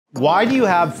Why do you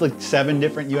have like 7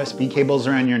 different USB cables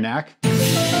around your neck? To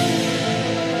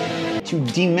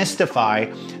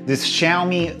demystify this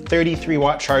Xiaomi 33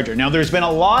 watt charger. Now there's been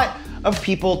a lot of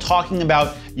people talking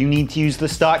about you need to use the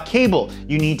stock cable,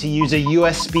 you need to use a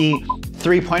USB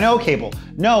 3.0 cable.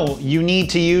 No, you need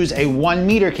to use a 1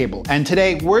 meter cable. And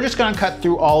today we're just gonna cut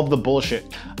through all of the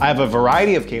bullshit. I have a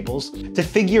variety of cables to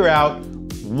figure out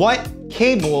what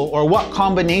cable or what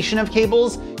combination of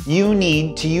cables you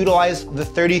need to utilize the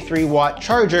 33 watt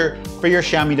charger for your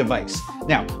Xiaomi device.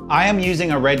 Now, I am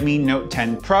using a Redmi Note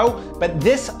 10 Pro, but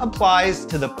this applies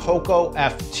to the Poco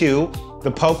F2,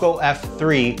 the Poco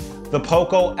F3, the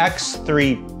Poco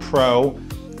X3 Pro,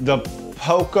 the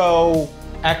Poco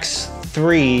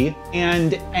X3,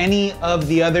 and any of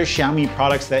the other Xiaomi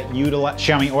products that utilize,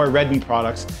 Xiaomi or Redmi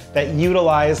products that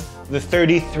utilize the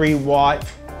 33 watt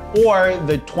or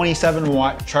the 27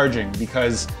 watt charging,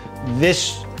 because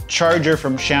this charger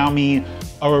from Xiaomi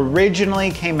originally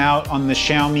came out on the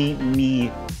Xiaomi Mi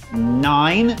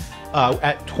 9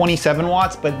 at 27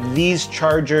 watts, but these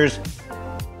chargers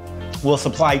will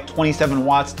supply 27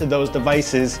 watts to those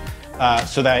devices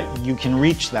so that you can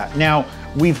reach that. Now,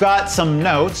 we've got some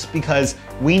notes because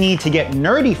we need to get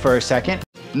nerdy for a second.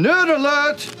 Nerd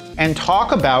alert! And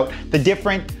talk about the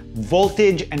different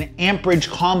voltage and amperage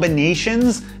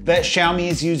combinations that Xiaomi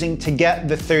is using to get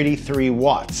the 33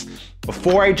 watts.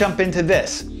 Before I jump into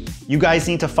this, you guys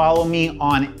need to follow me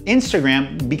on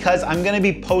Instagram because I'm gonna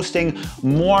be posting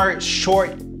more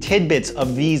short tidbits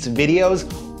of these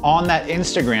videos on that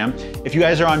Instagram. If you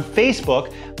guys are on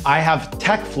Facebook, I have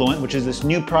TechFluent, which is this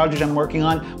new project I'm working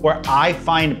on where I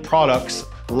find products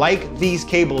like these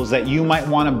cables that you might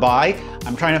wanna buy.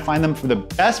 I'm trying to find them for the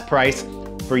best price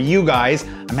for you guys.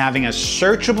 I'm having a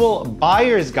searchable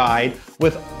buyer's guide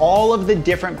with all of the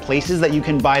different places that you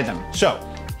can buy them. So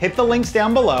hit the links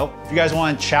down below. If you guys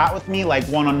want to chat with me like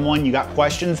one-on-one, you got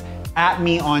questions, at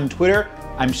me on Twitter.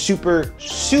 I'm super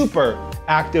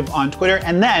active on Twitter.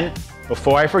 And then,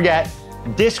 before I forget,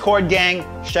 Discord gang,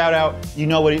 shout out, you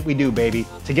know what we do, baby.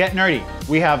 To get nerdy,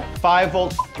 we have 5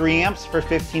 volts, 3 amps for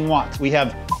 15 watts. We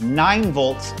have 9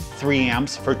 volts, 3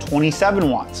 amps for 27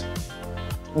 watts.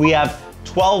 We have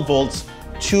 12 volts,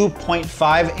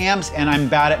 2.5 amps, and I'm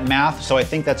bad at math, so I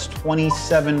think that's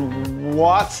 27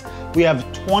 watts. We have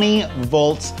 20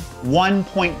 volts,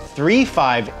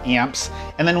 1.35 amps,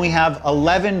 and then we have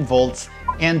 11 volts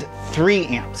and 3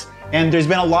 amps. And there's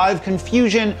been a lot of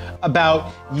confusion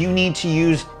about you need to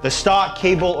use the stock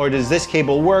cable, or does this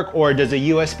cable work, or does a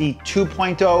USB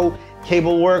 2.0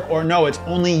 cable work, or no, it's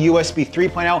only USB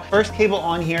 3.0. First cable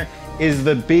on here is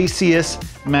the basiest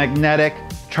magnetic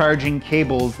charging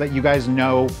cables that you guys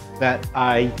know that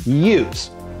I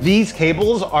use. These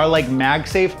cables are like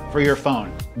MagSafe for your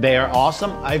phone. They are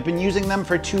awesome. I've been using them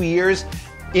for 2 years.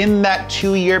 In that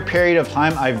 2-year period of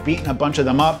time, I've beaten a bunch of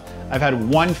them up. I've had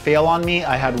 1 fail on me.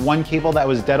 I had 1 cable that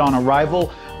was dead on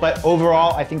arrival, but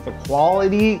overall, I think the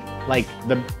quality, like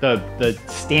the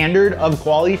standard of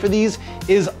quality for these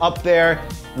is up there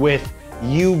with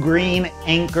Ugreen,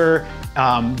 Anker,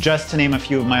 just to name a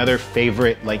few of my other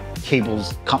favorite like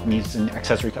cables companies and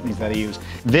accessory companies that I use.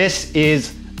 This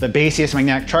is the basiest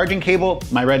magnetic charging cable,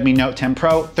 my Redmi Note 10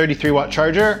 Pro, 33 watt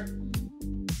charger.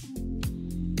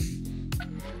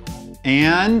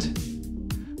 And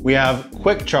we have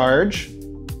quick charge.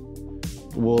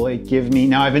 Will it give me,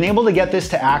 now I've been able to get this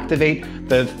to activate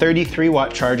the 33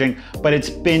 watt charging, but it's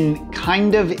been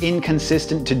kind of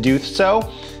inconsistent to do so.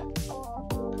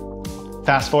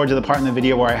 Fast forward to the part in the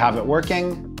video where I have it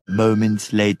working.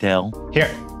 Moments later. Here.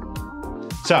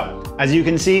 So, as you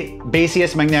can see,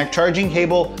 basiest magnetic charging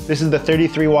cable. This is the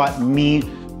 33 watt Mi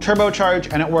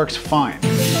turbocharge, and it works fine.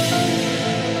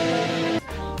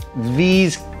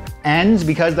 These ends,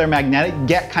 because they're magnetic,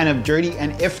 get kind of dirty,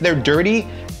 and if they're dirty,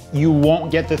 you won't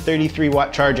get the 33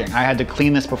 watt charging. I had to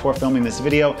clean this before filming this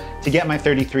video to get my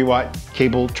 33 watt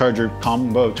cable charger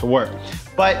combo to work.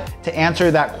 But to answer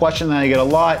that question that I get a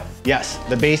lot, yes,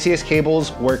 the basiest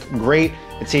cables work great.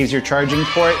 It saves your charging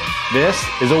port. This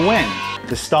is a win.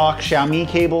 The stock Xiaomi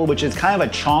cable, which is kind of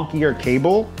a chonkier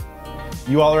cable,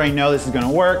 you already know this is gonna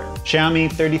work.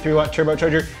 Xiaomi 33 watt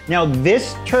turbocharger. Now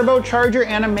this turbocharger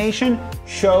animation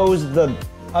shows the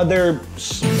other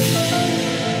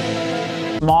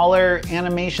smaller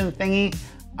animation thingy.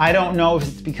 I don't know if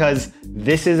it's because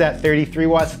this is at 33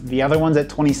 watts, the other one's at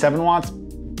 27 watts.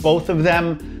 Both of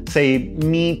them say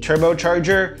Mi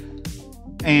turbocharger.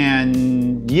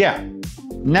 And yeah,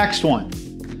 next one.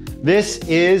 This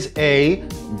is a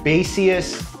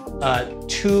basiest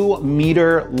 2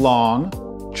 meter long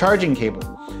charging cable.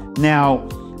 Now,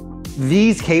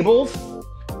 these cables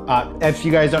If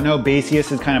you guys don't know,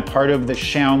 Baseus is kind of part of the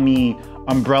Xiaomi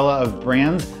umbrella of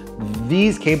brands.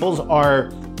 These cables are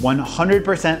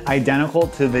 100% identical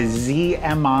to the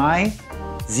ZMI,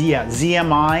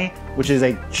 which is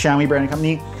a Xiaomi brand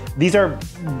company. These are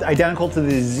identical to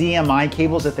the ZMI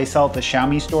cables that they sell at the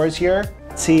Xiaomi stores here.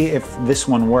 Let's see if this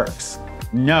one works.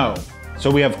 No.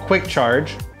 So we have quick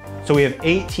charge. So we have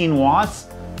 18 watts,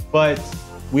 but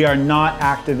we are not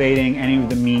activating any of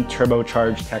the Mi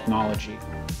turbocharge technology.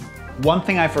 One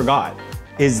thing I forgot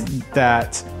is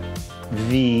that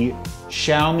the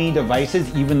Xiaomi devices,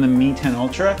 even the Mi 10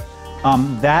 Ultra,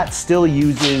 that still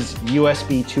uses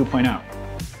USB 2.0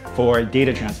 for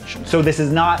data transmission. So this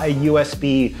is not a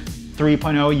USB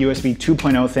 3.0, USB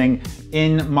 2.0 thing.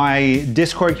 In my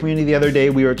Discord community the other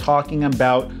day, we were talking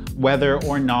about whether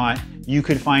or not you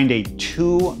could find a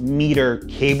 2-meter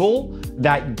cable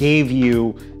that gave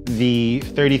you the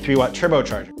 33-watt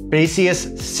turbocharger. Baseus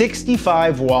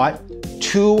 65-watt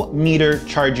 2-meter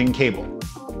charging cable.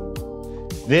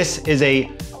 This is a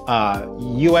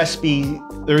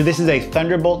this is a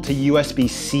Thunderbolt to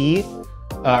USB-C,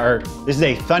 or this is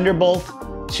a Thunderbolt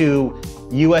to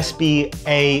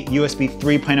USB-A, USB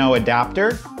 3.0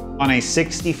 adapter on a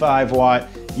 65-watt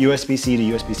USB-C to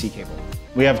USB-C cable.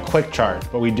 We have quick charge,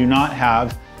 but we do not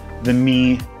have the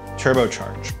Mi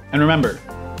turbocharge. And remember,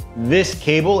 this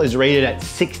cable is rated at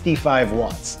 65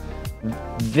 watts.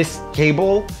 This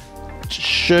cable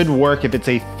should work if it's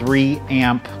a 3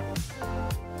 amp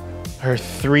or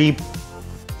 3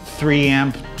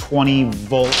 amp 20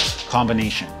 volt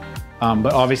combination.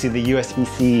 But obviously the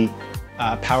USB-C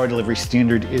power delivery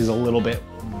standard is a little bit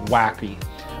wacky.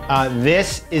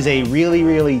 This is a really,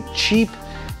 really cheap,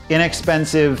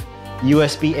 inexpensive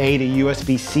USB-A to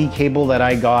USB-C cable that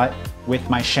I got with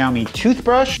my Xiaomi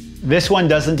toothbrush. This one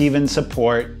doesn't even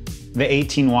support the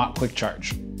 18-watt quick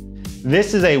charge.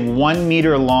 This is a 1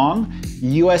 meter long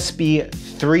USB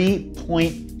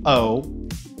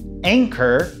 3.0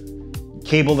 Anchor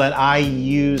cable that I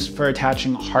use for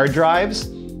attaching hard drives.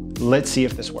 Let's see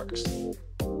if this works.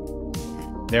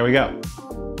 There we go.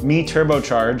 Mi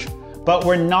turbocharge, but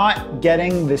we're not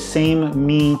getting the same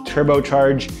Mi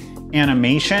turbocharge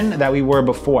animation that we were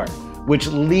before, which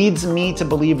leads me to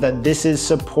believe that this is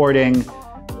supporting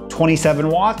 27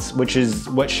 watts, which is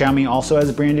what Xiaomi also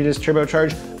has branded as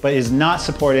turbocharge, but is not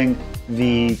supporting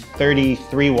the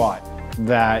 33 watt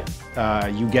that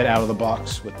you get out of the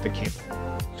box with the cable.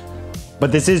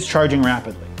 But this is charging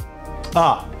rapidly.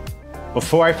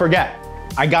 Before I forget,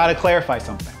 I gotta clarify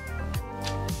something.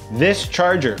 This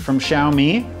charger from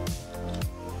Xiaomi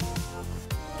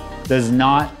does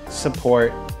not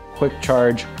support Quick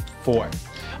Charge 4.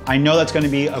 I know that's gonna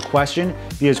be a question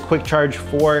because Quick Charge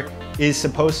 4 is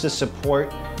supposed to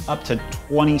support up to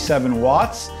 27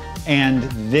 watts, and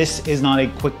this is not a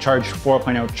Quick Charge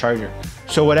 4.0 charger.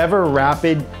 So whatever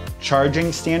rapid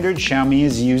charging standard Xiaomi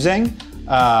is using,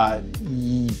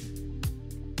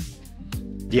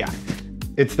 yeah,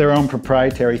 it's their own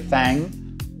proprietary thing.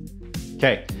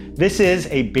 Okay, this is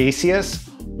a Baseus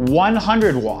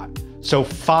 100 watt, so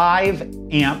 5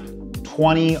 amp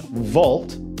 20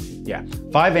 volt,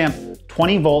 5 amp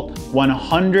 20 volt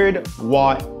 100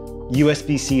 watt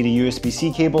USB-C to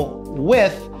USB-C cable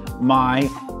with my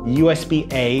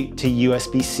USB-A to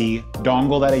USB-C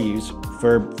dongle that I use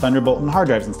for Thunderbolt and hard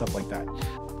drives and stuff like that.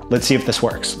 Let's see if this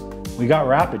works. We got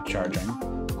rapid charging,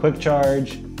 quick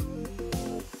charge,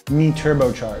 Mi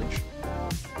turbocharge,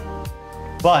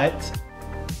 but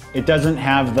it doesn't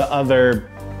have the other,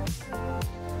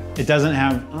 it doesn't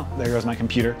have, oh, there goes my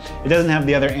computer. It doesn't have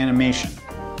the other animation.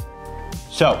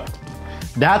 So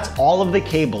that's all of the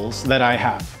cables that I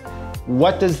have.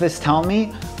 What does this tell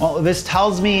me? Well, this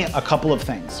tells me a couple of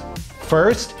things.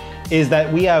 First is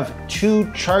that we have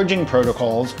 2 charging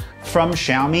protocols from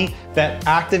Xiaomi that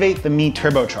activate the Mi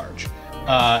turbocharge.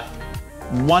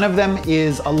 One of them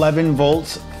is 11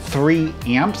 volts, 3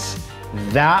 amps.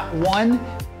 That one,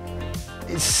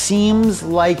 it seems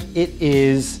like it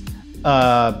is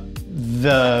the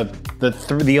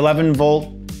 11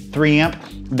 volt, 3 amp.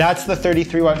 That's the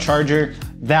 33 watt charger.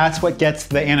 That's what gets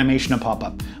the animation to pop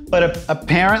up. But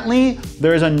apparently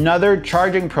there's another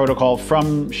charging protocol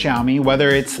from Xiaomi, whether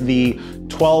it's the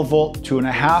 12 volt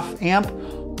 2.5 amp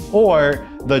or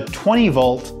the 20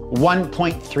 volt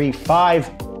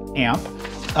 1.35 amp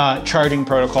charging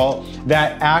protocol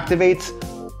that activates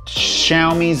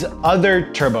Xiaomi's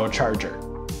other turbocharger,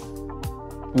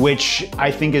 which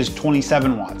I think is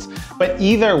 27 watts. But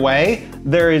either way,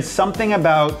 there is something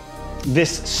about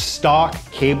this stock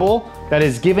cable that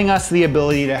is giving us the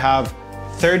ability to have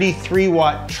 33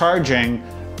 watt charging,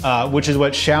 which is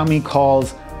what Xiaomi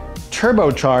calls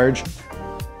turbocharge,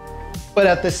 But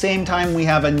at the same time, we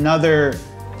have another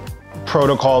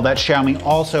protocol that Xiaomi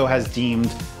also has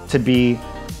deemed to be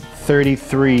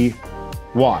 33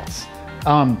 watts.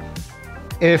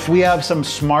 If we have some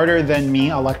smarter than me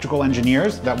electrical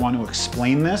engineers that want to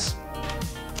explain this,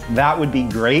 that would be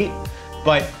great.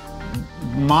 But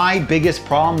my biggest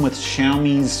problem with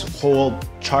Xiaomi's whole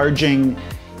charging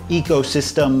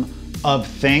ecosystem of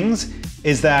things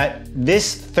is that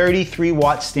this 33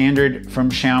 watt standard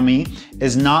from Xiaomi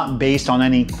is not based on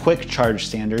any quick charge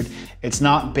standard. It's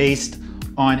not based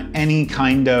on any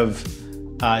kind of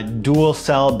dual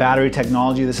cell battery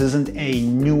technology. This isn't a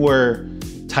newer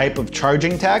type of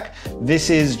charging tech. This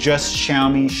is just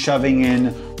Xiaomi shoving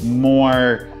in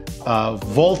more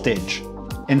voltage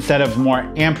instead of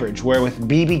more amperage, where with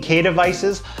BBK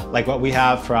devices, like what we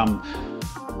have from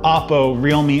Oppo,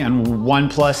 Realme, and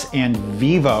OnePlus and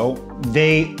Vivo,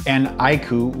 and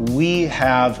iQOO, we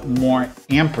have more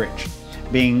amperage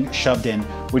being shoved in,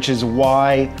 which is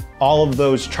why all of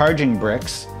those charging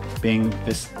bricks, being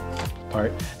this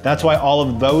part, that's why all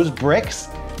of those bricks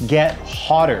get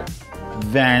hotter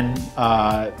than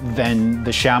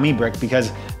the Xiaomi brick,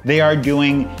 because they are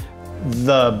doing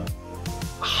the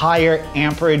higher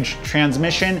amperage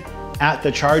transmission at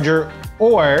the charger,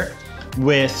 or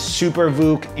with Super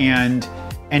VOOC and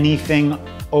anything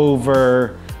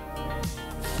over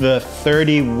the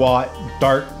 30 watt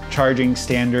dart charging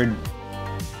standard,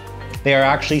 they are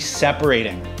actually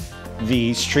separating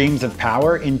the streams of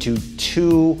power into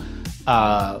two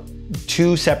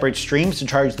separate streams to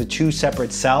charge the two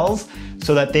separate cells,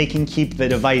 so that they can keep the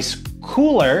device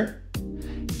cooler,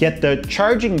 get the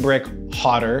charging brick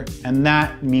hotter, and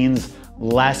that means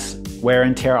less wear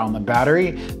and tear on the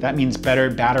battery. That means better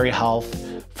battery health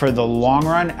for the long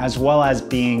run, as well as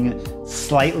being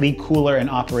slightly cooler in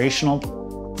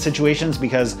operational situations,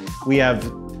 because we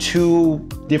have two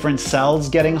different cells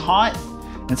getting hot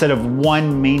instead of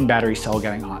one main battery cell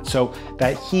getting hot. So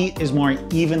that heat is more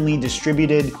evenly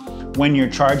distributed when you're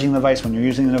charging the device, when you're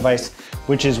using the device,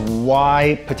 which is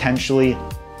why potentially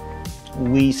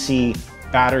we see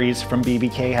batteries from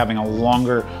BBK having a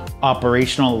longer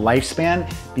operational lifespan,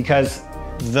 because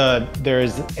the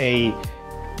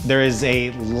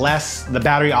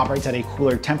battery operates at a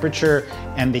cooler temperature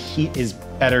and the heat is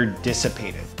better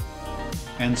dissipated.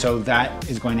 And so that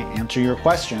is going to answer your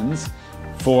questions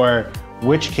for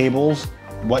which cables,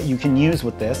 what you can use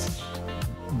with this.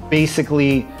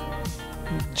 Basically,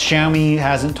 Xiaomi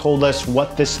hasn't told us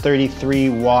what this 33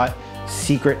 watt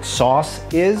secret sauce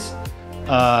is.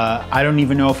 I don't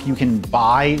even know if you can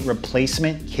buy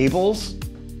replacement cables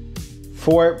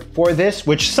for this,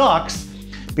 which sucks,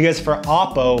 because for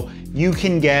Oppo, you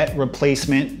can get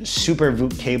replacement Super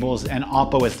VOOC cables, and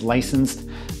Oppo has licensed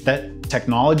that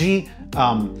technology.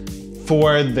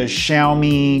 For the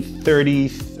Xiaomi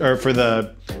 30, or for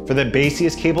the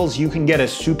Baseus cables, you can get a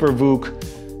Super VOOC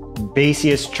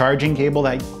Baseus charging cable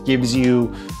that gives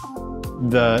you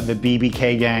the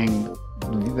BBK gang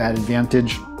that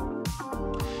advantage.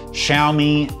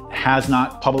 Xiaomi has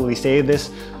not publicly stated this,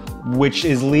 which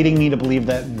is leading me to believe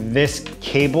that this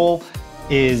cable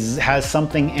has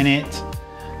something in it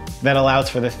that allows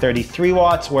for the 33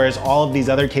 watts, whereas all of these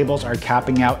other cables are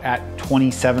capping out at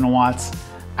 27 watts.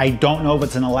 I don't know if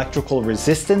it's an electrical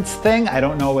resistance thing. I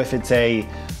don't know if it's a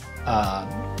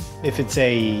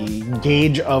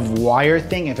gauge of wire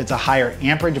thing, if it's a higher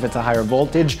amperage, if it's a higher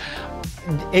voltage.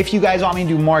 If you guys want me to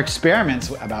do more experiments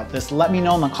about this, let me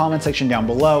know in the comment section down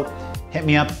below. Hit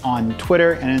me up on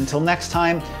Twitter, and until next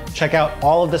time, check out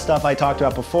all of the stuff I talked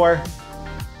about before.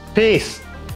 Peace.